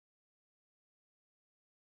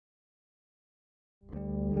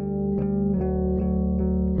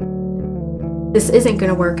This isn't going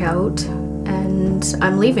to work out, and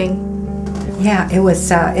I'm leaving. Yeah, it was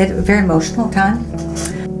a very emotional time.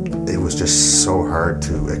 It was just so hard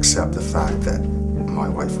to accept the fact that my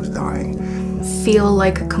wife was dying. Feel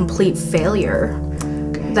like a complete failure,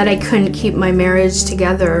 that I couldn't keep my marriage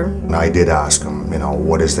together. And I did ask him,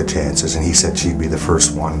 what is the chances? And he said she'd be the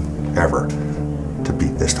first one ever to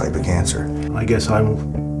beat this type of cancer. I guess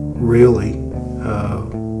I'm really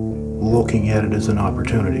looking at it as an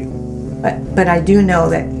opportunity. But I do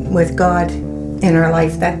know that with God in our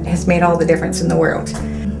life, that has made all the difference in the world.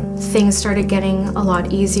 Things started getting a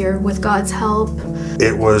lot easier with God's help.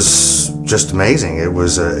 It was just amazing. It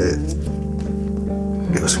was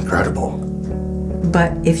incredible.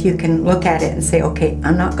 But if you can look at it and say, okay,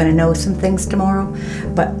 I'm not going to know some things tomorrow,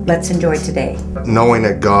 but let's enjoy today. Knowing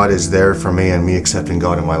that God is there for me and me accepting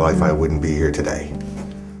God in my life, I wouldn't be here today.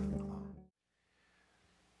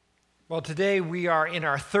 Well, today we are in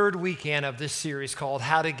our third weekend of this series called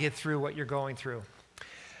How to Get Through What You're Going Through.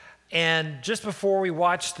 And just before we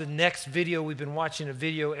watch the next video, we've been watching a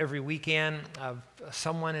video every weekend of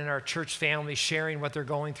someone in our church family sharing what they're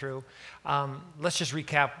going through. Let's just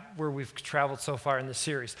recap where we've traveled so far in this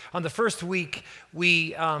series. On the first week,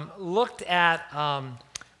 we looked at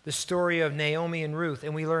the story of Naomi and Ruth,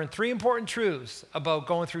 and we learned three important truths about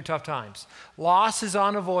going through tough times. Loss is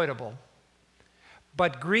unavoidable,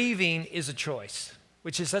 but grieving is a choice,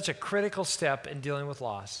 which is such a critical step in dealing with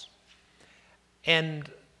loss. And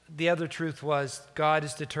the other truth was God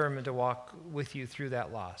is determined to walk with you through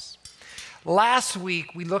that loss. Last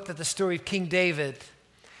week, we looked at the story of King David,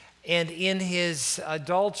 and in his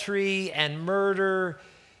adultery and murder,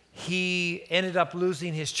 he ended up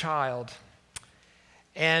losing his child.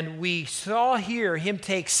 And we saw here him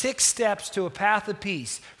take 6 steps to a path of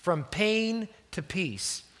peace, from pain to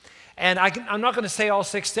peace. And I'm not going to say all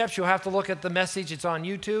 6 steps. You'll have to look at the message. It's on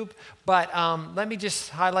YouTube. But let me just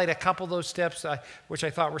highlight a couple of those steps, which I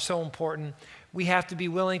thought were so important. We have to be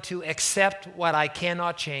willing to accept what I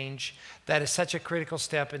cannot change. That is such a critical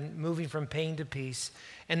step in moving from pain to peace.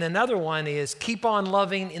 And another one is keep on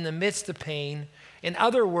loving in the midst of pain. In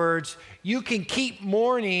other words, you can keep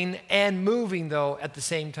mourning and moving, though, at the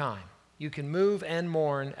same time. You can move and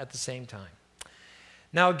mourn at the same time.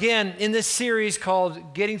 Now, again, in this series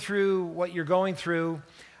called Getting Through What You're Going Through,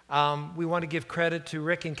 we want to give credit to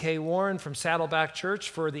Rick and Kay Warren from Saddleback Church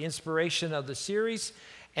for the inspiration of the series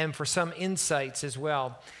and for some insights as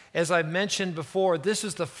well. As I've mentioned before, this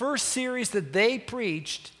is the first series that they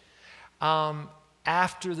preached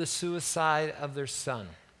after the suicide of their son.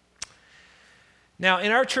 Now,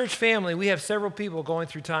 in our church family, we have several people going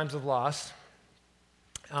through times of loss.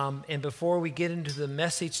 And before we get into the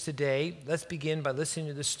message today, let's begin by listening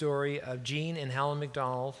to the story of Jean and Helen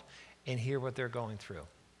McDonald and hear what they're going through.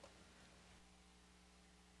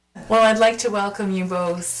 Well, I'd like to welcome you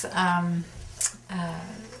both,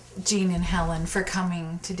 Jean and Helen, for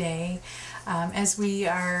coming today as we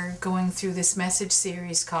are going through this message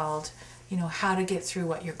series called, How to Get Through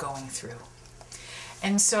What You're Going Through.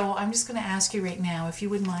 And so I'm just going to ask you right now, if you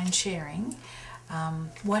would mind sharing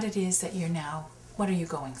what it is that what are you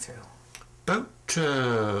going through? About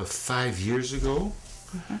 5 years ago,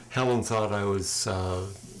 Helen thought I was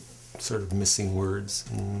sort of missing words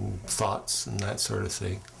and thoughts and that sort of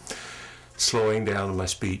thing. Slowing down in my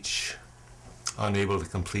speech, unable to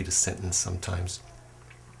complete a sentence sometimes.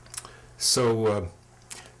 So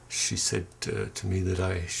she said to me that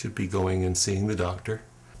I should be going and seeing the doctor.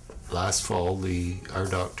 Last fall, our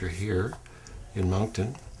doctor here in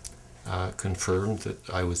Moncton confirmed that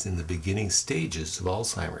I was in the beginning stages of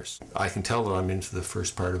Alzheimer's. I can tell that I'm into the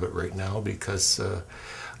first part of it right now because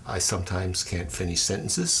I sometimes can't finish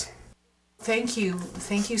sentences. Thank you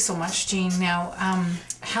so much, Jean. Now,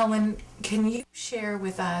 Helen, can you share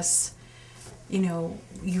with us,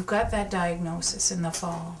 you got that diagnosis in the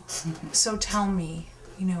fall. So tell me,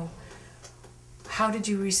 how did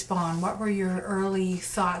you respond? What were your early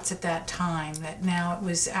thoughts at that time that now it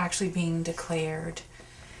was actually being declared?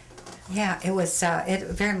 Yeah, it was a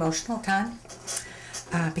very emotional time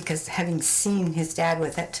because having seen his dad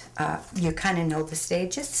with it, you kind of know the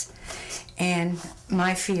stages. And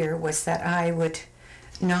my fear was that I would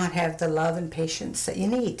not have the love and patience that you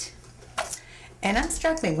need. And I'm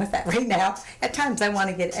struggling with that right now. At times I want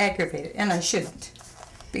to get aggravated, and I shouldn't,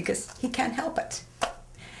 because he can't help it.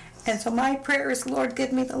 And so my prayer is, Lord,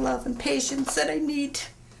 give me the love and patience that I need.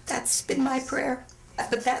 That's been my prayer.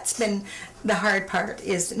 But that's been the hard part,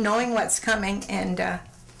 is knowing what's coming, and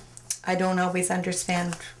I don't always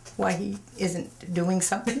understand why he isn't doing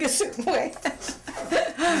something a certain way.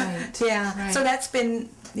 Right. Yeah, right. So that's been,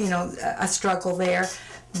 a struggle there.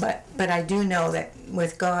 But I do know that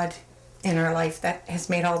with God in our life that has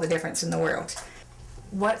made all the difference in the world.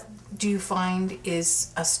 What do you find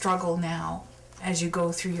is a struggle now as you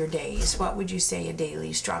go through your days? What would you say a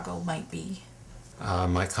daily struggle might be?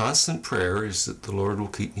 My constant prayer is that the Lord will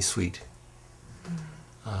keep me sweet.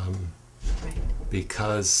 Right.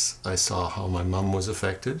 Because I saw how my mom was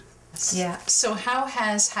affected. Yeah. So how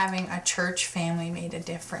has having a church family made a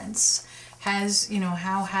difference?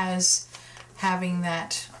 How has having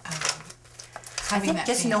that I think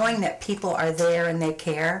just knowing that people are there and they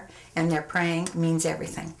care and they're praying means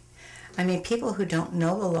everything. I mean, people who don't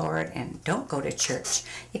know the Lord and don't go to church,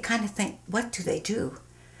 you kind of think, what do they do?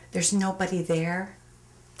 There's nobody there.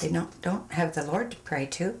 They don't have the Lord to pray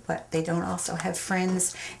to, but they don't also have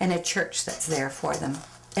friends and a church that's there for them.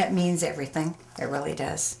 That means everything. It really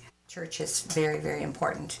does. Church is very, very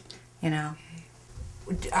important, you know.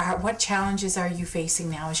 What challenges are you facing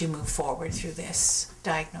now as you move forward through this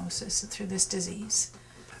diagnosis, through this disease?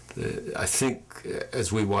 I think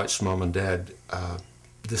as we watched Mom and Dad,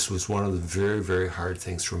 this was one of the very, very hard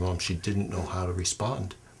things for Mom. She didn't know how to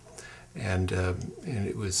respond. And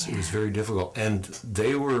it was very difficult. And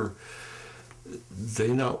they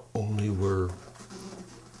not only were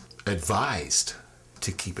advised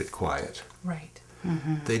to keep it quiet. Right.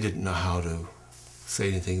 Mm-hmm. They didn't know how to say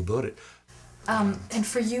anything about it. And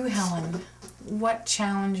for you, Helen, what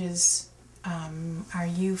challenges are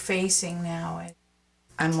you facing now?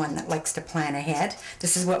 I'm one that likes to plan ahead.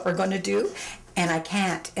 This is what we're going to do, and I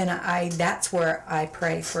can't. And that's where I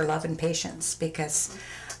pray for love and patience, because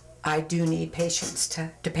I do need patience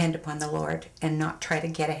to depend upon the Lord and not try to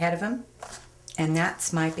get ahead of Him. And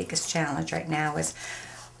that's my biggest challenge right now, is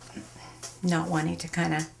not wanting to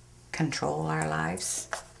kind of control our lives.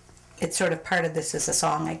 It's sort of part of this is a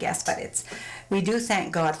song, I guess, but we do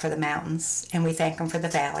thank God for the mountains, and we thank Him for the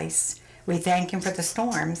valleys. We thank Him for the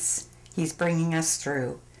storms He's bringing us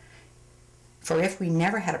through. For if we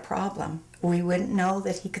never had a problem, we wouldn't know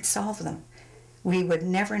that He could solve them. We would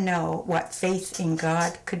never know what faith in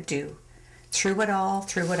God could do. Through it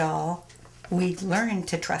all, we've learned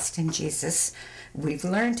to trust in Jesus. We've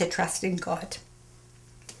learned to trust in God.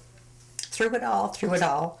 Through it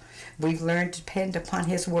all, we've learned to depend upon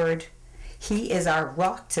His Word. He is our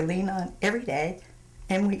rock to lean on every day,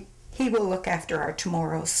 and He will look after our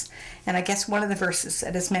tomorrows. And I guess one of the verses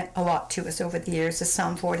that has meant a lot to us over the years is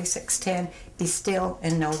Psalm 46:10, "Be still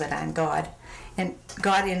and know that I'm God." And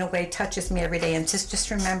God, in a way, touches me every day and says, just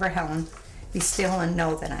remember, Helen, be still and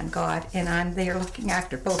know that I'm God, and I'm there looking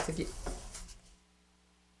after both of you.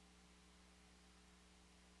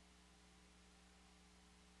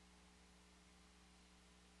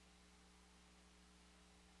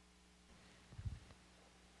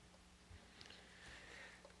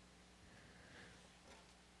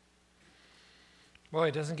 Boy,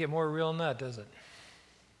 it doesn't get more real than that, does it?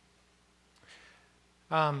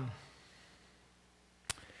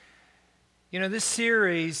 This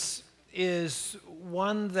series is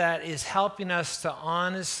one that is helping us to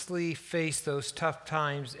honestly face those tough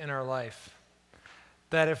times in our life.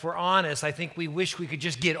 That if we're honest, I think we wish we could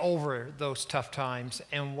just get over those tough times.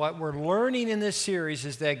 And what we're learning in this series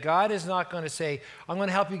is that God is not going to say, I'm going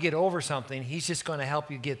to help you get over something. He's just going to help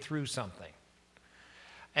you get through something.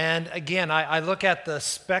 And again, I look at the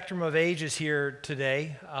spectrum of ages here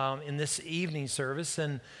today in this evening service,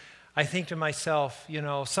 and I think to myself,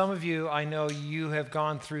 some of you, I know you have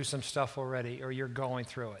gone through some stuff already, or you're going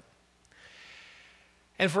through it.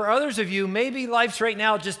 And for others of you, maybe life's right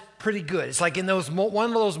now just pretty good. It's like in one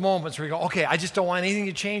of those moments where you go, okay, I just don't want anything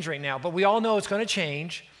to change right now. But we all know it's going to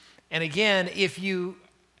change. And again, if you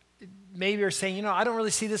maybe are saying, I don't really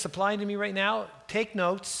see this applying to me right now, take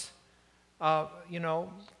notes.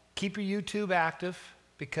 Keep your YouTube active,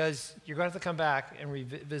 because you're going to have to come back and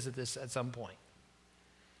revisit this at some point.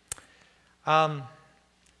 I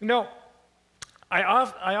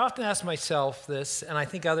often ask myself this, and I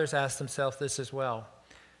think others ask themselves this as well.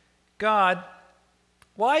 God,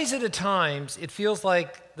 why is it at times it feels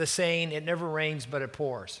like the saying, it never rains but it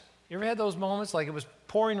pours? You ever had those moments like it was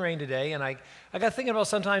pouring rain today, and I got thinking about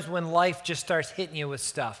sometimes when life just starts hitting you with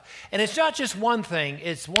stuff. And it's not just one thing.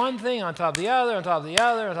 It's one thing on top of the other, on top of the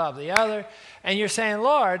other, on top of the other. And you're saying,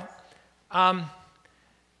 Lord, why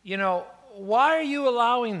are you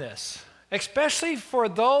allowing this? Especially for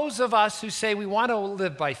those of us who say we want to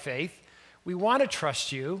live by faith, we want to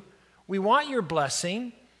trust you, we want your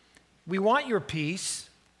blessing, we want your peace.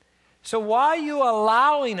 So why are you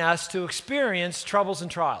allowing us to experience troubles and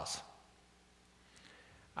trials?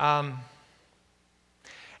 And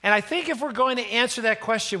I think if we're going to answer that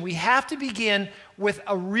question, we have to begin with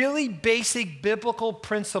a really basic biblical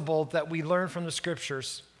principle that we learn from the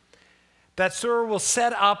Scriptures that sort of will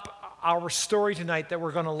set up our story tonight that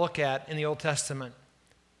we're going to look at in the Old Testament.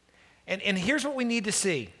 And here's what we need to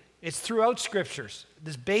see. It's throughout scriptures,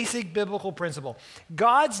 this basic biblical principle.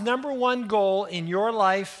 God's number one goal in your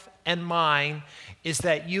life and mine is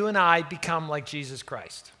that you and I become like Jesus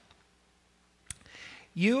Christ.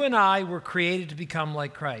 You and I were created to become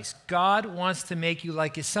like Christ. God wants to make you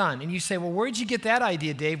like his son. And you say, well, where'd you get that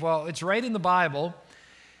idea, Dave? Well, it's right in the Bible.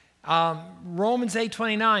 Romans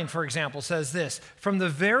 8:29, for example, says this: from the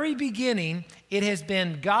very beginning, it has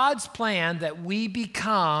been God's plan that we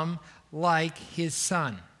become like his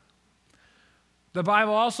son. The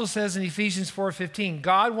Bible also says in Ephesians 4:15,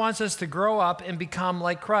 God wants us to grow up and become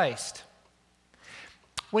like Christ.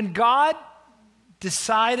 When God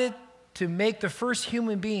decided to make the first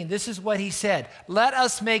human being, this is what he said: let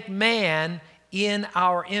us make man in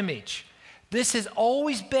our image. This has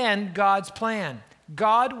always been God's plan.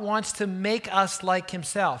 God wants to make us like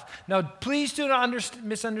himself. Now, please do not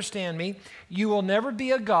misunderstand me. You will never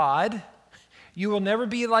be a God. You will never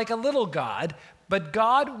be like a little God, but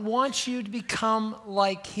God wants you to become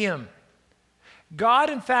like him. God,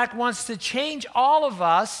 in fact, wants to change all of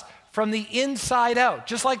us from the inside out,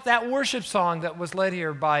 just like that worship song that was led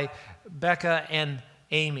here by Becca and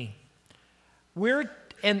Amy.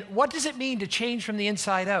 And what does it mean to change from the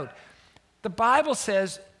inside out? The Bible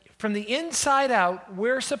says from the inside out,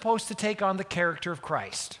 we're supposed to take on the character of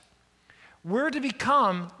Christ. We're to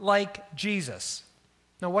become like Jesus.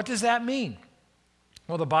 Now, what does that mean?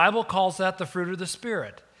 Well, the Bible calls that the fruit of the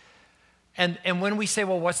Spirit. And when we say,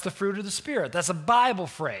 well, what's the fruit of the Spirit? That's a Bible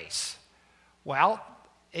phrase. Well,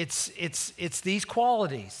 it's these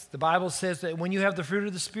qualities. The Bible says that when you have the fruit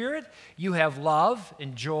of the Spirit, you have love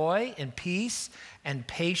and joy and peace and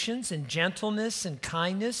patience and gentleness and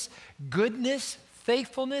kindness, goodness,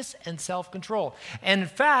 faithfulness, and self-control. And in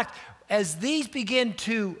fact, as these begin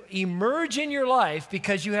to emerge in your life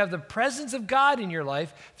because you have the presence of God in your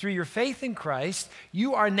life through your faith in Christ,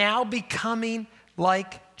 you are now becoming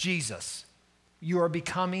like Jesus. You are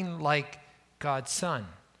becoming like God's Son.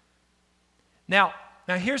 Now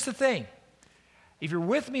here's the thing. If you're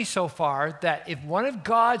with me so far, that if one of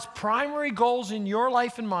God's primary goals in your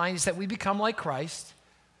life and mine is that we become like Christ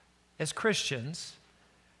as Christians,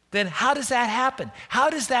 then how does that happen? How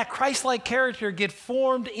does that Christ-like character get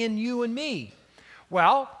formed in you and me?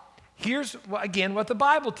 Well, here's, again, what the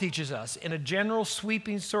Bible teaches us in a general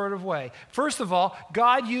sweeping sort of way. First of all,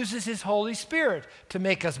 God uses his Holy Spirit to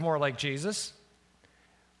make us more like Jesus.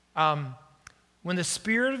 When the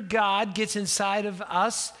Spirit of God gets inside of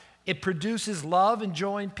us, it produces love and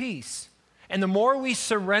joy and peace. And the more we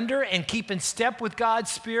surrender and keep in step with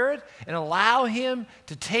God's Spirit and allow him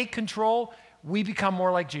to take control, we become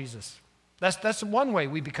more like Jesus. That's one way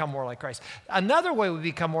we become more like Christ. Another way we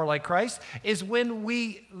become more like Christ is when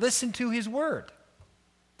we listen to his word,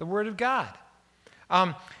 the word of God.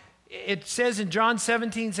 It says in John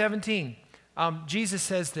 17:17, Jesus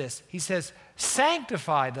says this. He says,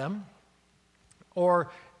 sanctify them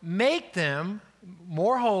or make them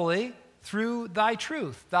more holy through thy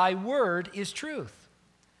truth. Thy word is truth.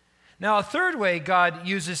 Now, a third way God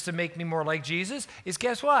uses to make me more like Jesus is,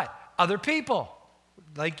 guess what? Other people,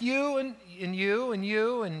 like you and you and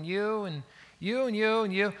you and you and you and you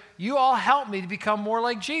and you. You all help me to become more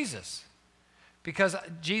like Jesus. Because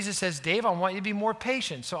Jesus says, Dave, I want you to be more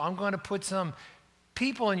patient. So I'm going to put some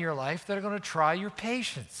people in your life that are going to try your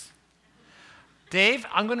patience. Dave,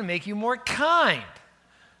 I'm going to make you more kind.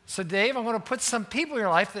 So Dave, I'm going to put some people in your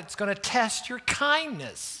life that's going to test your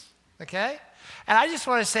kindness. Okay? And I just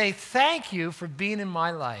want to say thank you for being in my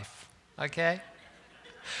life. Okay?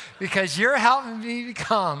 Because you're helping me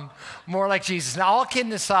become more like Jesus. Now, all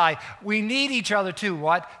kidding aside, we need each other too.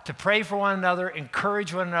 What? To pray for one another,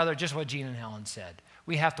 encourage one another, just what Gene and Helen said.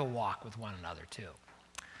 We have to walk with one another too.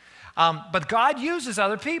 But God uses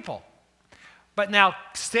other people. But now,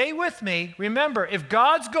 stay with me. Remember, if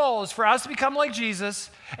God's goal is for us to become like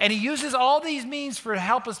Jesus, and he uses all these means to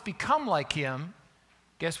help us become like him,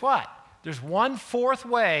 guess what? There's one fourth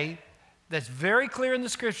way that's very clear in the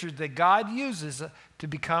scriptures that God uses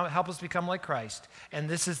to help us become like Christ. And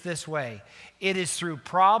this is this way. It is through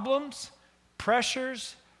problems,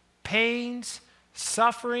 pressures, pains,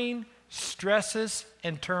 suffering, stresses,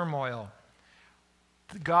 and turmoil.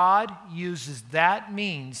 God uses that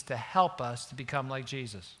means to help us to become like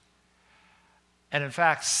Jesus. And in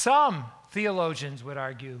fact, some theologians would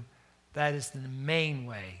argue that is the main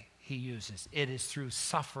way he uses. It is through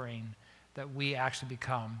suffering that we actually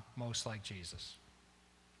become most like Jesus.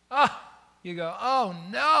 Oh, you go, oh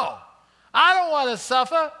no, I don't want to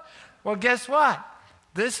suffer. Well, guess what?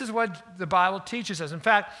 This is what the Bible teaches us. In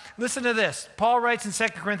fact, listen to this. Paul writes in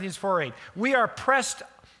 2 Corinthians 4:8, we are pressed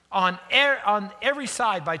on every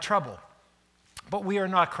side by trouble, but we are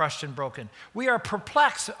not crushed and broken. We are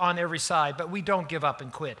perplexed on every side, but we don't give up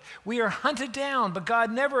and quit. We are hunted down, but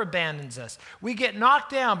God never abandons us. We get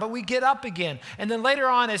knocked down, but we get up again. And then later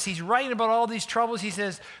on, as he's writing about all these troubles, he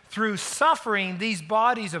says, through suffering these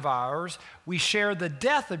bodies of ours, we share the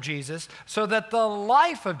death of Jesus so that the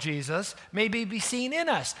life of Jesus may be seen in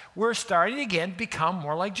us. We're starting again to become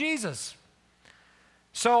more like Jesus.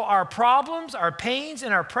 So our problems, our pains,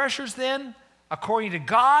 and our pressures then, according to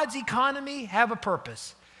God's economy, have a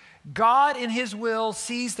purpose. God in his will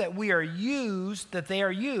sees that we are used,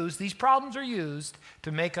 these problems are used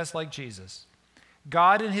to make us like Jesus.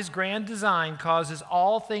 God in his grand design causes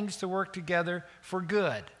all things to work together for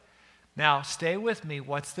good. Now, stay with me.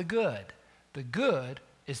 What's the good? The good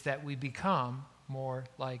is that we become more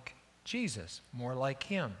like Jesus, more like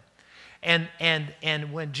him. And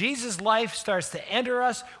when Jesus' life starts to enter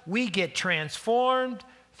us, we get transformed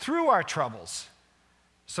through our troubles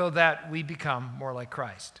so that we become more like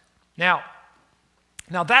Christ. Now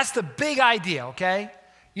that's the big idea, okay?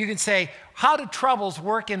 You can say, how do troubles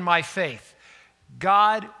work in my faith?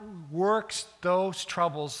 God works those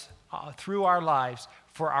troubles through our lives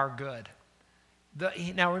for our good.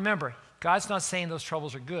 Now remember, God's not saying those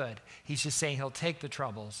troubles are good. He's just saying he'll take the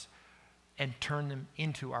troubles and turn them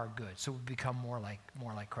into our good so we become more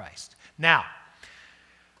like Christ. Now,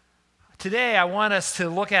 today I want us to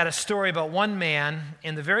look at a story about one man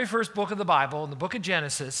in the very first book of the Bible, in the book of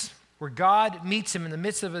Genesis, where God meets him in the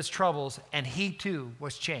midst of his troubles, and he too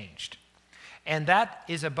was changed. And that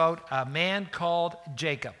is about a man called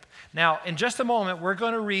Jacob. Now, in just a moment, we're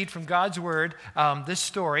going to read from God's Word this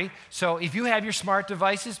story. So if you have your smart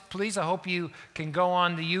devices, please, I hope you can go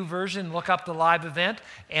on the YouVersion, look up the live event,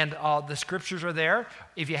 and the scriptures are there.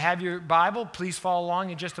 If you have your Bible, please follow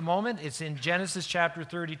along in just a moment. It's in Genesis chapter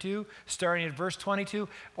 32, starting at verse 22.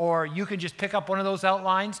 Or you can just pick up one of those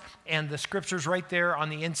outlines, and the scripture's right there on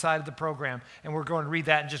the inside of the program. And we're going to read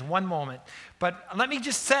that in just one moment. But let me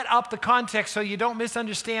just set up the context so you don't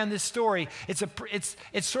misunderstand this story. It's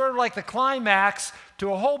sort of like the climax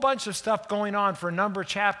to a whole bunch of stuff going on for a number of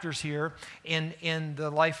chapters here in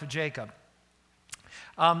the life of Jacob.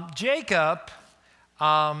 Jacob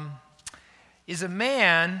is a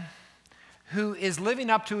man who is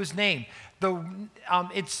living up to his name.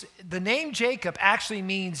 The name Jacob actually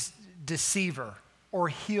means deceiver or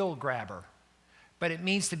heel grabber, but it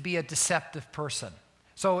means to be a deceptive person.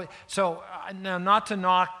 So now, not to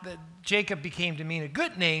knock that Jacob became to mean a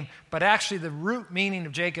good name, but actually the root meaning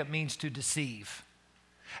of Jacob means to deceive.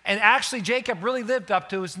 And actually Jacob really lived up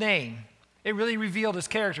to his name. It really revealed his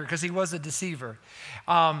character because he was a deceiver.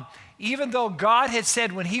 Even though God had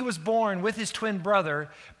said when he was born with his twin brother,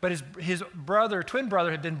 but his twin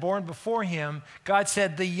brother had been born before him, God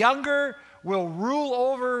said the younger will rule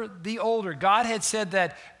over the older. God had said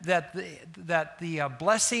that the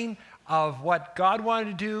blessing of what God wanted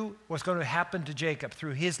to do was going to happen to Jacob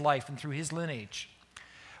through his life and through his lineage.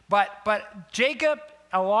 But Jacob,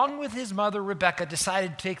 along with his mother Rebekah,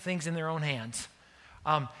 decided to take things in their own hands.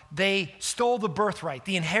 They stole the birthright,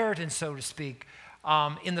 the inheritance, so to speak,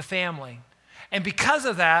 in the family. And because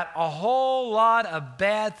of that, a whole lot of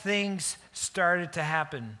bad things started to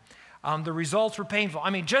happen. The results were painful. I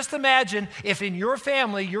mean, just imagine if in your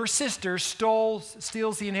family, your sister steals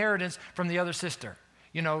the inheritance from the other sister.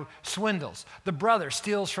 Swindles. The brother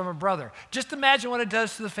steals from a brother. Just imagine what it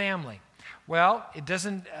does to the family. Well, it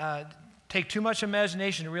doesn't take too much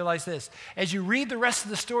imagination to realize this. As you read the rest of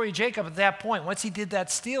the story of Jacob at that point, once he did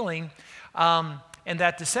that stealing and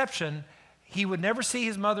that deception, he would never see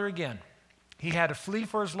his mother again. He had to flee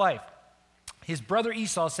for his life. His brother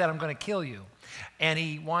Esau said, I'm going to kill you. And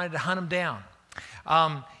he wanted to hunt him down.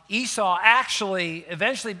 Esau actually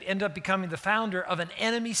eventually ended up becoming the founder of an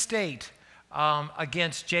enemy state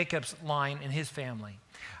against Jacob's line and his family.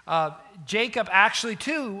 Jacob actually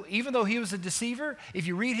too, even though he was a deceiver, if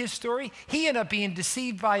you read his story, he ended up being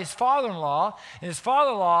deceived by his father-in-law, and his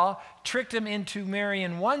father-in-law tricked him into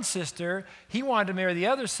marrying one sister. He wanted to marry the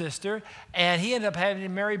other sister, and he ended up having to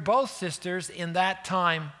marry both sisters in that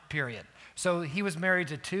time period. So he was married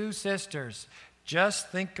to two sisters. Just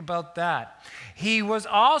think about that. He was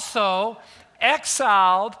also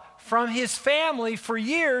exiled from his family for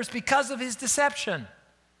years because of his deception.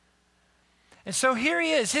 And so here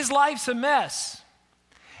he is. His life's a mess.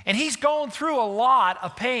 And he's going through a lot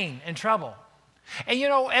of pain and trouble. And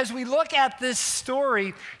as we look at this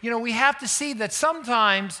story, we have to see that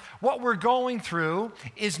sometimes what we're going through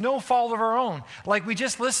is no fault of our own. Like we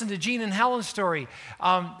just listened to Jean and Helen's story.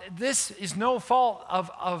 This is no fault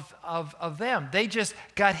of them. They just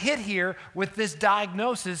got hit here with this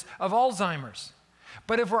diagnosis of Alzheimer's.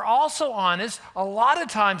 But if we're also honest, a lot of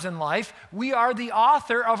times in life, we are the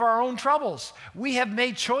author of our own troubles. We have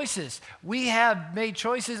made choices. We have made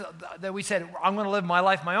choices that we said, I'm going to live my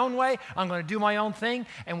life my own way. I'm going to do my own thing.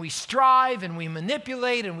 And we strive and we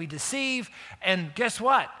manipulate and we deceive. And guess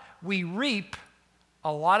what? We reap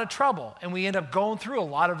a lot of trouble. And we end up going through a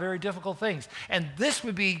lot of very difficult things. And this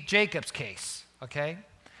would be Jacob's case, okay?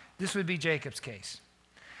 This would be Jacob's case.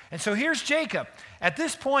 And so here's Jacob. At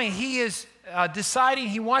this point, he is deciding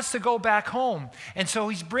he wants to go back home. And so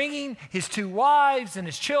he's bringing his 2 wives and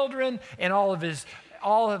his children and all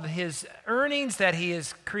of his earnings that he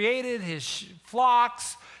has created, his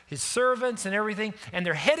flocks, his servants and everything, and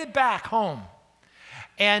they're headed back home.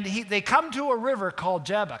 And they come to a river called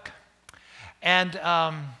Jabbok. And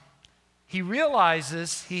he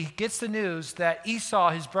realizes, he gets the news that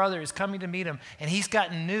Esau, his brother, is coming to meet him, and he's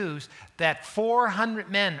gotten news that 400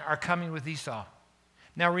 men are coming with Esau.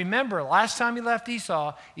 Now remember, last time he left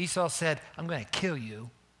Esau said, I'm going to kill you.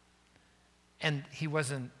 And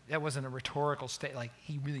that wasn't a rhetorical statement, like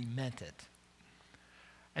he really meant it.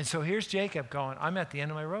 And so here's Jacob going, I'm at the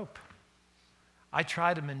end of my rope. I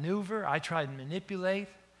tried to maneuver, I tried to manipulate,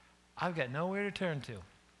 I've got nowhere to turn to.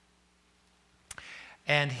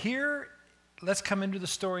 And here, let's come into the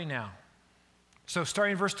story now. So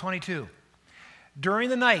starting in verse 22. During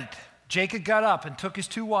the night, Jacob got up and took his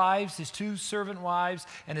 2 wives, his 2 servant wives,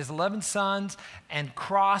 and his 11 sons, and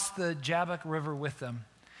crossed the Jabbok River with them.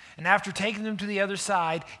 And after taking them to the other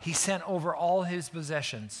side, he sent over all his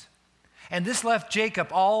possessions. And this left Jacob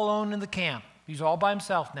all alone in the camp. He's all by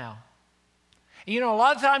himself now. And a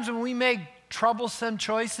lot of times when we make troublesome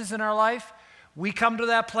choices in our life, we come to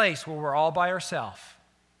that place where we're all by ourselves.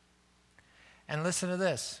 And listen to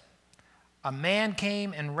this. A man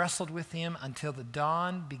came and wrestled with him until the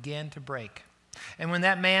dawn began to break. And when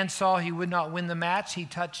that man saw he would not win the match, he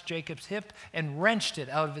touched Jacob's hip and wrenched it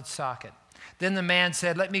out of its socket. Then the man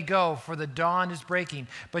said, let me go, for the dawn is breaking.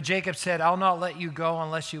 But Jacob said, I'll not let you go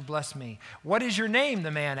unless you bless me. What is your name? The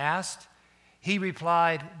man asked. He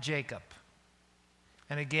replied, Jacob.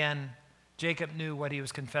 And again, Jacob knew what he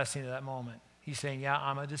was confessing at that moment. He's saying, yeah,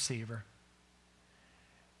 I'm a deceiver.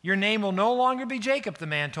 Your name will no longer be Jacob, the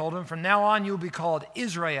man told him. From now on, you will be called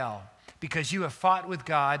Israel, because you have fought with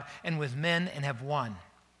God and with men and have won.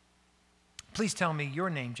 Please tell me your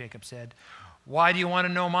name, Jacob said. Why do you want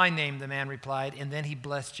to know my name? The man replied, and then he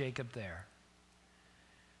blessed Jacob there.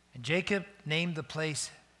 And Jacob named the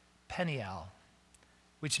place Peniel,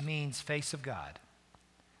 which means face of God.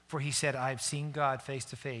 For he said, I have seen God face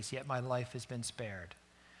to face, yet my life has been spared.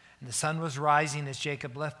 And the sun was rising as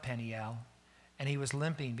Jacob left Peniel, and he was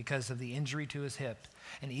limping because of the injury to his hip.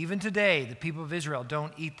 And even today, the people of Israel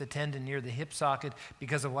don't eat the tendon near the hip socket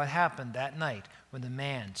because of what happened that night when the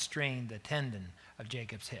man strained the tendon of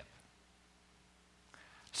Jacob's hip.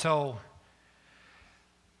 So,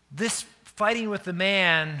 this fighting with the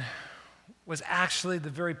man was actually the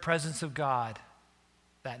very presence of God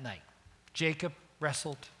that night. Jacob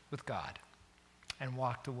wrestled with God and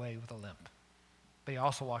walked away with a limp. But he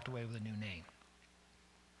also walked away with a new name.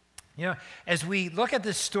 As we look at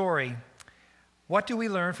this story, what do we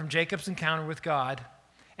learn from Jacob's encounter with God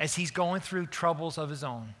as he's going through troubles of his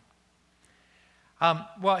own?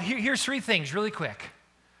 Here's 3 things really quick.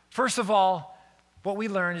 First of all, what we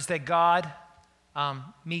learn is that God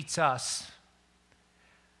meets us.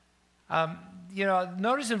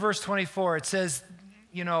 Notice in verse 24, it says,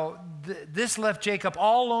 this left Jacob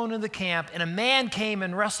all alone in the camp, and a man came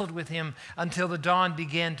and wrestled with him until the dawn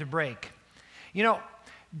began to break.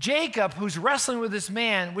 Jacob, who's wrestling with this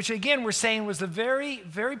man, which again we're saying was the very,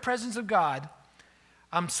 very presence of God,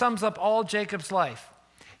 sums up all Jacob's life.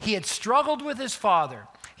 He had struggled with his father.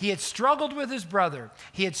 He had struggled with his brother.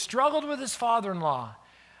 He had struggled with his father-in-law.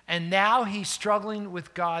 And now he's struggling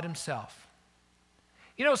with God himself.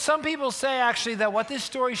 Some people say actually that what this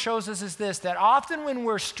story shows us is this, that often when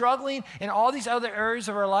we're struggling in all these other areas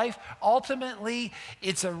of our life, ultimately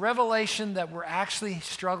it's a revelation that we're actually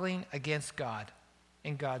struggling against God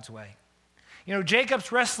in God's way.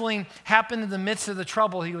 Jacob's wrestling happened in the midst of the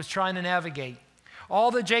trouble he was trying to navigate. All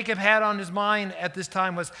that Jacob had on his mind at this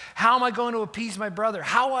time was, how am I going to appease my brother?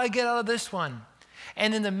 How will I get out of this one?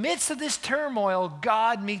 And in the midst of this turmoil,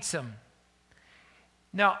 God meets him.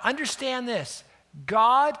 Now, understand this.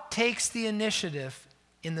 God takes the initiative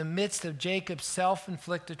in the midst of Jacob's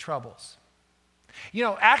self-inflicted troubles.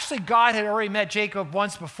 Actually, God had already met Jacob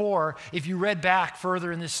once before, if you read back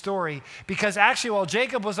further in this story, because actually while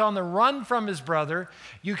Jacob was on the run from his brother,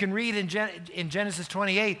 you can read in Genesis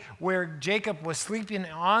 28 where Jacob was sleeping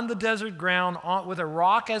on the desert ground with a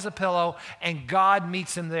rock as a pillow, and God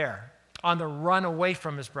meets him there. on the run away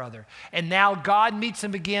from his brother. And now God meets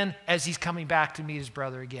him again as he's coming back to meet his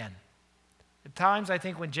brother again. At times, I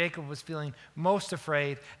think, when Jacob was feeling most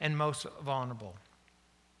afraid and most vulnerable.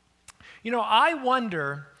 I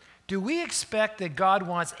wonder, do we expect that God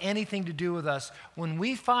wants anything to do with us when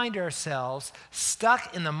we find ourselves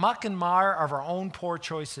stuck in the muck and mire of our own poor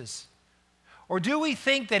choices? Or do we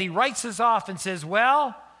think that he writes us off and says,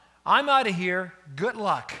 well, I'm out of here, good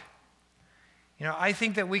luck? I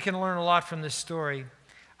think that we can learn a lot from this story.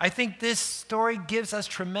 I think this story gives us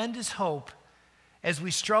tremendous hope as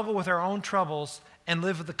we struggle with our own troubles and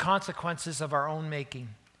live with the consequences of our own making.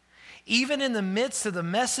 Even in the midst of the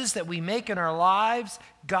messes that we make in our lives,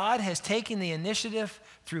 God has taken the initiative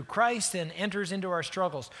through Christ and enters into our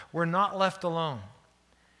struggles. We're not left alone.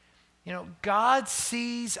 God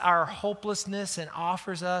sees our hopelessness and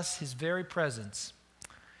offers us his very presence.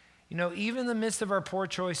 Even in the midst of our poor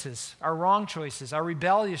choices, our wrong choices, our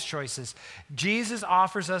rebellious choices, Jesus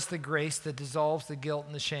offers us the grace that dissolves the guilt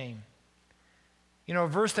and the shame. A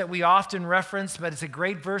verse that we often reference, but it's a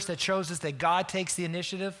great verse that shows us that God takes the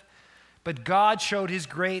initiative. But God showed his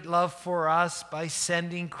great love for us by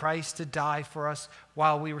sending Christ to die for us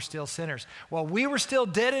while we were still sinners. While we were still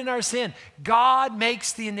dead in our sin, God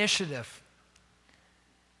makes the initiative.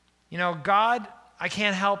 God, I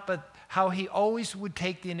can't help but how he always would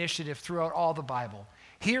take the initiative throughout all the Bible.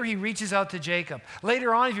 Here he reaches out to Jacob.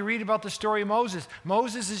 Later on, if you read about the story of Moses,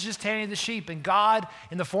 Moses is just tending the sheep, and God,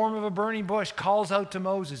 in the form of a burning bush, calls out to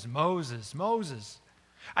Moses, Moses, Moses.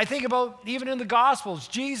 I think about even in the Gospels,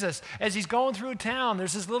 Jesus, as he's going through a town,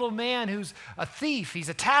 there's this little man who's a thief. He's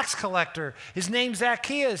a tax collector. His name's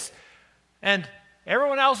Zacchaeus. And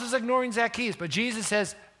everyone else is ignoring Zacchaeus, but Jesus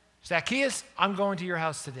says, Zacchaeus, I'm going to your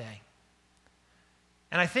house today.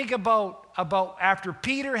 And I think about after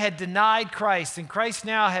Peter had denied Christ and Christ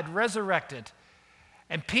now had resurrected.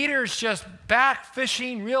 And Peter's just back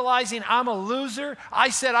fishing, realizing I'm a loser. I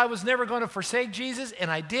said I was never going to forsake Jesus,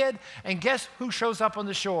 and I did. And guess who shows up on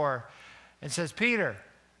the shore and says, Peter,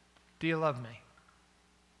 do you love me?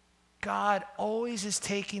 God always is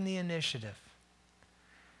taking the initiative.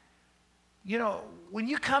 When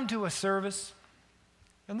you come to a service,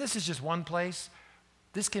 and this is just one place,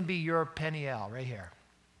 this can be your Peniel right here.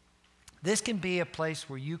 This can be a place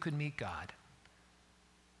where you could meet God.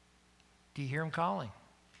 Do you hear him calling?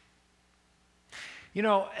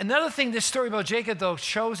 Another thing this story about Jacob, though,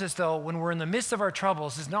 shows us, though, when we're in the midst of our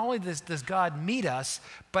troubles, is not only does God meet us,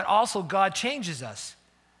 but also God changes us.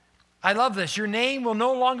 I love this. Your name will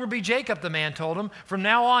no longer be Jacob, the man told him. From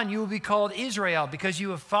now on, you will be called Israel, because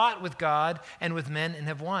you have fought with God and with men and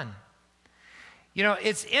have won.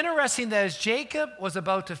 It's interesting that as Jacob was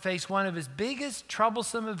about to face one of his biggest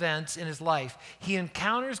troublesome events in his life, he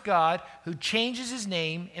encounters God who changes his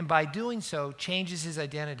name, and by doing so, changes his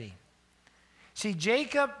identity. See,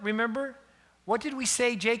 Jacob, remember, what did we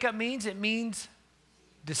say Jacob means? It means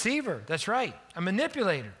deceiver. That's right, a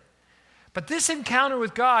manipulator. But this encounter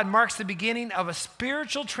with God marks the beginning of a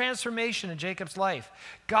spiritual transformation in Jacob's life.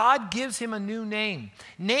 God gives him a new name.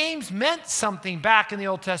 Names meant something back in the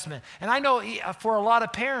Old Testament. And I know for a lot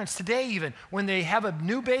of parents today even, when they have a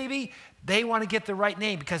new baby, they want to get the right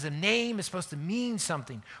name because a name is supposed to mean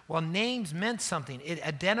something. Well, names meant something. It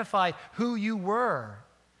identified who you were.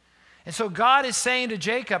 And so God is saying to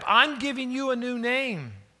Jacob, I'm giving you a new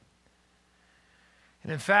name.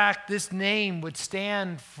 And in fact, this name would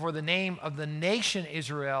stand for the name of the nation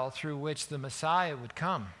Israel through which the Messiah would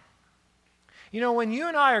come. When you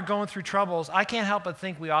and I are going through troubles, I can't help but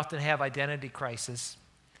think we often have identity crisis.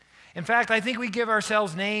 In fact, I think we give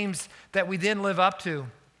ourselves names that we then live up to.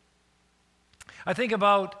 I think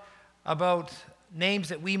about names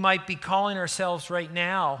that we might be calling ourselves right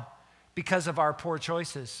now because of our poor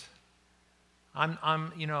choices. I'm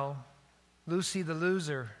Lucy the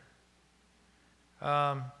loser.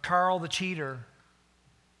 Carl the cheater,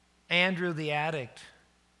 Andrew the addict,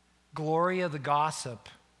 Gloria the gossip,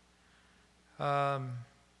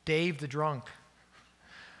 Dave the drunk,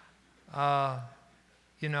 Abby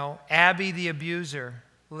the abuser,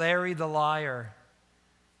 Larry the liar.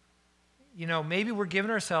 Maybe we're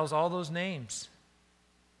giving ourselves all those names.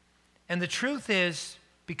 And the truth is,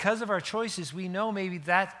 because of our choices, we know maybe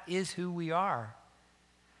that is who we are.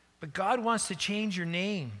 But God wants to change your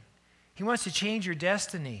name. He wants to change your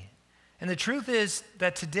destiny. And the truth is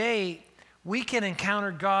that today we can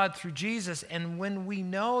encounter God through Jesus. And when we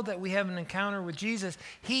know that we have an encounter with Jesus,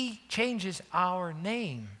 he changes our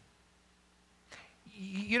name.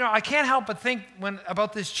 I can't help but think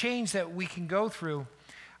about this change that we can go through.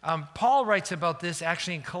 Paul writes about this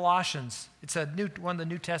actually in Colossians. It's one of the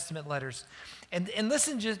New Testament letters. And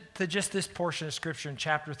listen to just this portion of Scripture in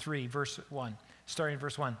chapter 3, verse 1, starting in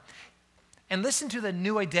verse 1. And listen to the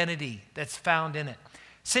new identity that's found in it.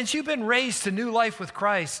 Since you've been raised to new life with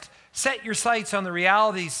Christ, set your sights on the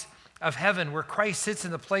realities of heaven where Christ sits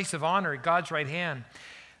in the place of honor at God's right hand.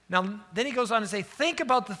 Now, then he goes on to say, think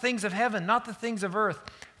about the things of heaven, not the things of earth.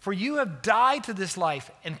 For you have died to this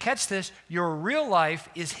life. And catch this, your real life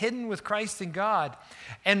is hidden with Christ in God.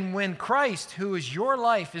 And when Christ, who is your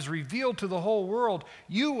life, is revealed to the whole world,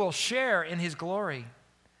 you will share in his glory.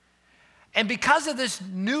 And because of this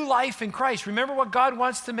new life in Christ, remember what God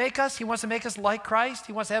wants to make us? He wants to make us like Christ.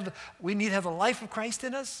 We need to have the life of Christ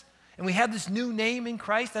in us. And we have this new name in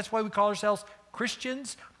Christ. That's why we call ourselves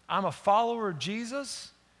Christians. I'm a follower of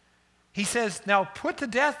Jesus. He says, now put to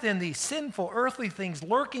death then these sinful earthly things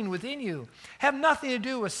lurking within you. Have nothing to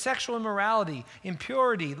do with sexual immorality,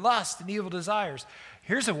 impurity, lust, and evil desires.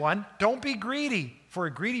 Here's a one. Don't be greedy, for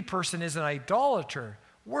a greedy person is an idolater,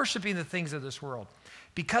 worshiping the things of this world.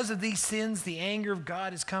 Because of these sins, the anger of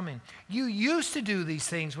God is coming. You used to do these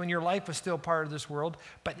things when your life was still part of this world,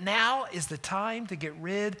 but now is the time to get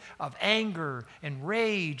rid of anger and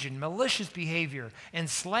rage and malicious behavior and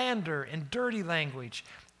slander and dirty language.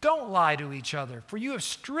 Don't lie to each other, for you have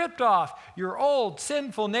stripped off your old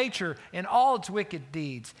sinful nature and all its wicked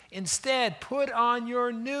deeds. Instead, put on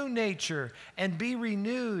your new nature and be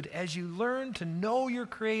renewed as you learn to know your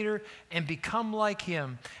Creator and become like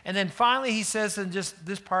Him. And then finally, he says in just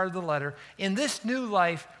this part of the letter, in this new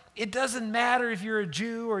life, it doesn't matter if you're a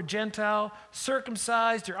Jew or Gentile,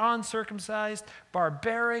 circumcised or uncircumcised,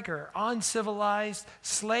 barbaric or uncivilized,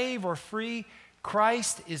 slave or free.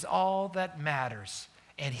 Christ is all that matters.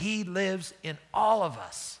 And He lives in all of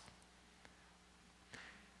us.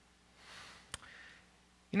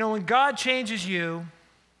 You know, when God changes you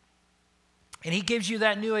and He gives you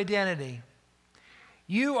that new identity,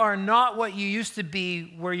 you are not what you used to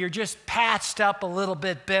be where you're just patched up a little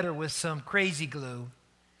bit better with some crazy glue.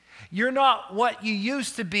 You're not what you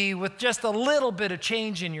used to be with just a little bit of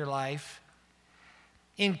change in your life.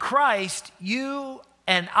 In Christ, you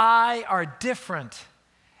and I are different.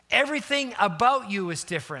 Everything about you is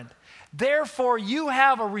different. Therefore, you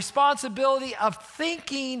have a responsibility of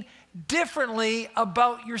thinking differently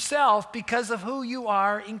about yourself because of who you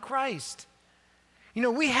are in Christ. You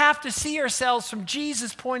know, we have to see ourselves from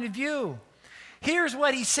Jesus' point of view. Here's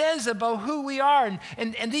what He says about who we are.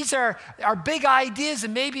 And these are big ideas,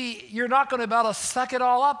 and maybe you're not going to be able to suck it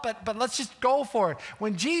all up, but let's just go for it.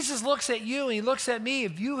 When Jesus looks at you and He looks at me,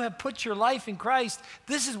 if you have put your life in Christ,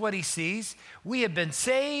 this is what He sees. We have been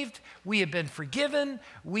saved. We have been forgiven.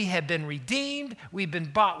 We have been redeemed. We've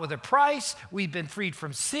been bought with a price. We've been freed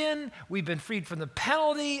from sin. We've been freed from the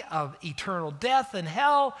penalty of eternal death and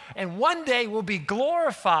hell. And one day we'll be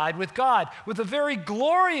glorified with God, with the very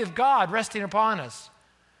glory of God resting upon us.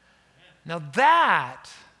 Now that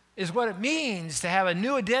is what it means to have a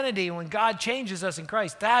new identity when God changes us in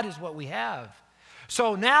Christ. That is what we have.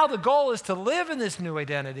 So now the goal is to live in this new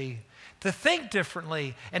identity, to think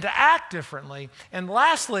differently and to act differently. And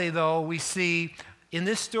lastly, though, we see in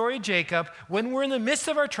this story of Jacob, when we're in the midst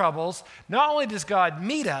of our troubles, not only does God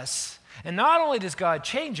meet us, and not only does God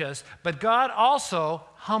change us, but God also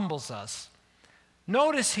humbles us.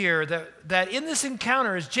 Notice here that in this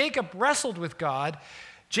encounter, as Jacob wrestled with God,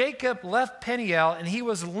 Jacob left Peniel and he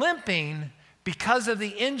was limping because of the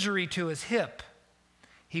injury to his hip.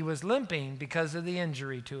 He was limping because of the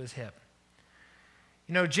injury to his hip.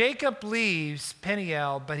 You know, Jacob leaves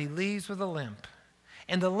Peniel, but he leaves with a limp.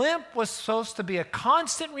 And the limp was supposed to be a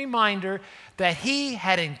constant reminder that he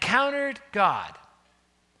had encountered God.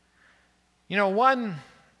 You know, one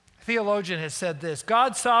theologian has said this: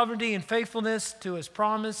 God's sovereignty and faithfulness to His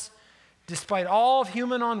promise, despite all of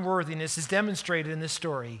human unworthiness, is demonstrated in this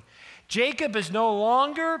story. Jacob is no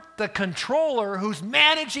longer the controller who's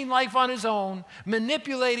managing life on his own,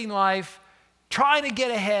 manipulating life, trying to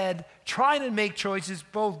get ahead, trying to make choices,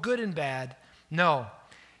 both good and bad. No.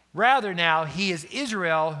 Rather now, he is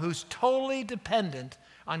Israel who's totally dependent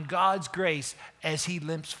on God's grace as he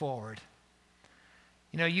limps forward.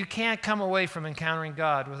 You know, you can't come away from encountering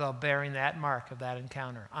God without bearing that mark of that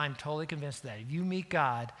encounter. I'm totally convinced of that. If you meet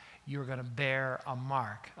God, you're going to bear a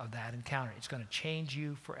mark of that encounter. It's going to change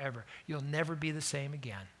you forever. You'll never be the same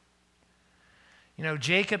again. You know,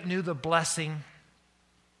 Jacob knew the blessing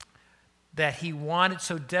that he wanted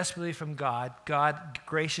so desperately from God. God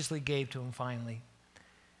graciously gave to him finally.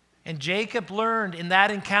 And Jacob learned in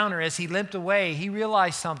that encounter, as he limped away, he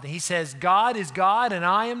realized something. He says, God is God and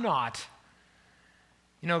I am not.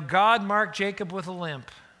 You know, God marked Jacob with a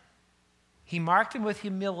limp. He marked him with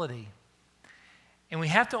humility. And we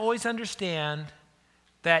have to always understand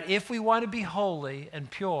that if we want to be holy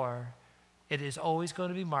and pure, it is always going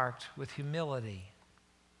to be marked with humility.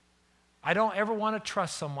 I don't ever want to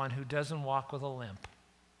trust someone who doesn't walk with a limp.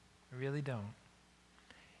 I really don't.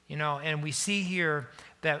 You know, and we see here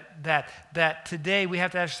that today we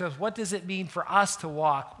have to ask ourselves, what does it mean for us to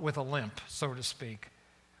walk with a limp, so to speak?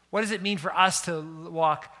 What does it mean for us to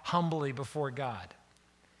walk humbly before God?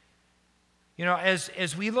 You know,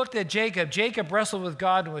 as we looked at Jacob, Jacob wrestled with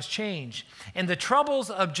God and was changed. And the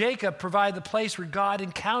troubles of Jacob provide the place where God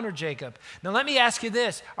encountered Jacob. Now let me ask you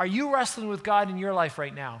this. Are you wrestling with God in your life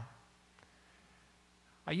right now?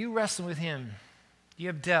 Are you wrestling with him? Do you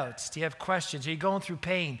have doubts? Do you have questions? Are you going through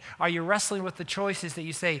pain? Are you wrestling with the choices that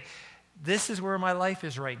you say, this is where my life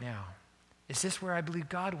is right now? Is this where I believe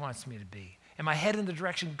God wants me to be? Am I heading in the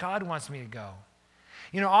direction God wants me to go?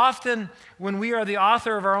 You know, often when we are the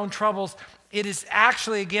author of our own troubles, it is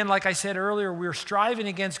actually, again, like I said earlier, we're striving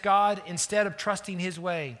against God instead of trusting his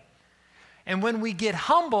way. And when we get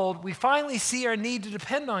humbled, we finally see our need to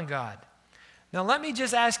depend on God. Now, let me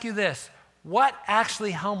just ask you this. What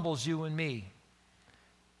actually humbles you and me?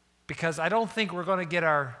 Because I don't think we're going to get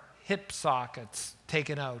our hip sockets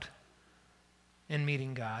taken out in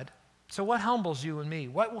meeting God. So what humbles you and me?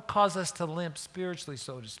 What will cause us to limp spiritually,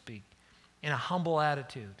 so to speak, in a humble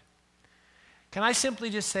attitude? Can I simply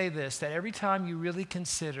just say this, that every time you really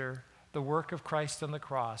consider the work of Christ on the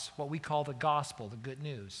cross, what we call the gospel, the good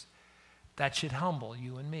news, that should humble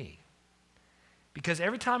you and me. Because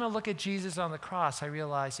every time I look at Jesus on the cross, I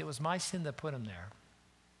realize it was my sin that put him there.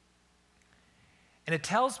 And it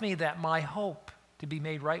tells me that my hope to be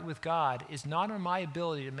made right with God is not on my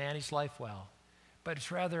ability to manage life well, but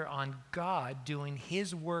it's rather on God doing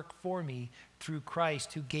his work for me through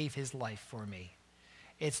Christ who gave his life for me.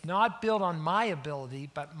 It's not built on my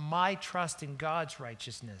ability, but my trust in God's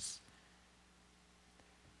righteousness.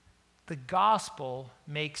 The gospel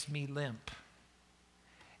makes me limp,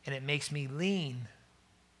 and it makes me lean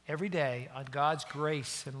every day on God's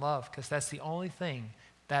grace and love, because that's the only thing,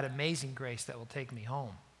 that amazing grace, that will take me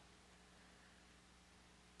home.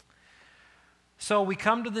 So we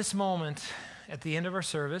come to this moment at the end of our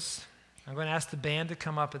service. I'm going to ask the band to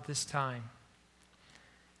come up at this time.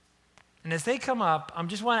 And as they come up, I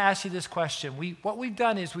just want to ask you this question. What we've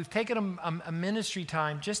done is we've taken a ministry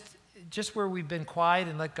time just where we've been quiet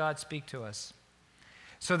and let God speak to us.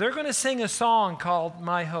 So they're going to sing a song called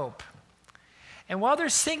My Hope. And while they're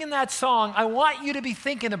singing that song, I want you to be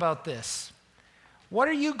thinking about this. What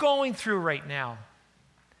are you going through right now?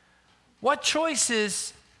 What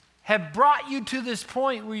choices have brought you to this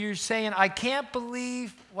point where you're saying, I can't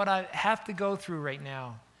believe what I have to go through right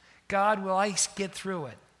now. God, will I get through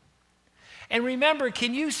it? And remember,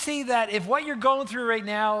 can you see that if what you're going through right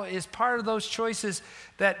now is part of those choices,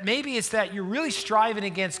 that maybe it's that you're really striving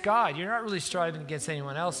against God. You're not really striving against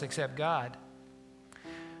anyone else except God.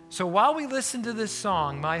 So while we listen to this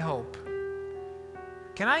song, My Hope,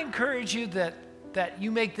 can I encourage you that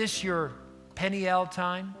you make this your Peniel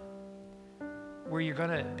time, where you're going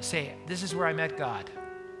to say, this is where I met God.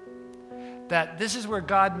 That this is where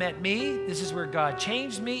God met me, this is where God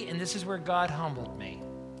changed me, and this is where God humbled me.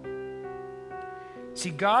 See,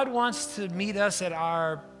 God wants to meet us at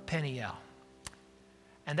our Peniel.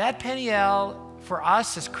 And that Peniel, for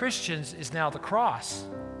us as Christians, is now the cross.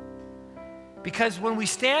 Because when we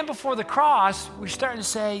stand before the cross, we're starting to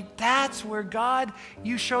say, that's where God,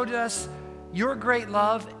 you showed us your great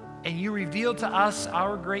love, and you revealed to us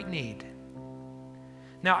our great need.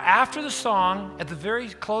 Now, after the song, at the very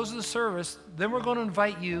close of the service, then we're going to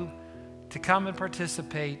invite you to come and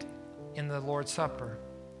participate in the Lord's Supper,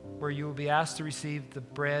 where you will be asked to receive the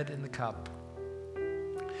bread and the cup.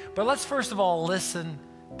 But let's first of all listen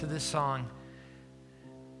to this song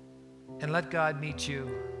and let God meet you,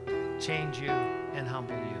 change you, and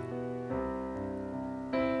humble you.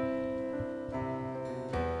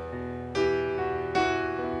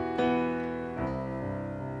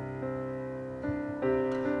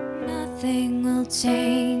 Nothing will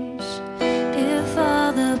change if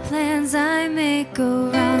all the plans I make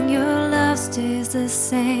go wrong. Your love stays the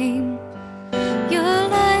same. Your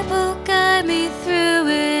love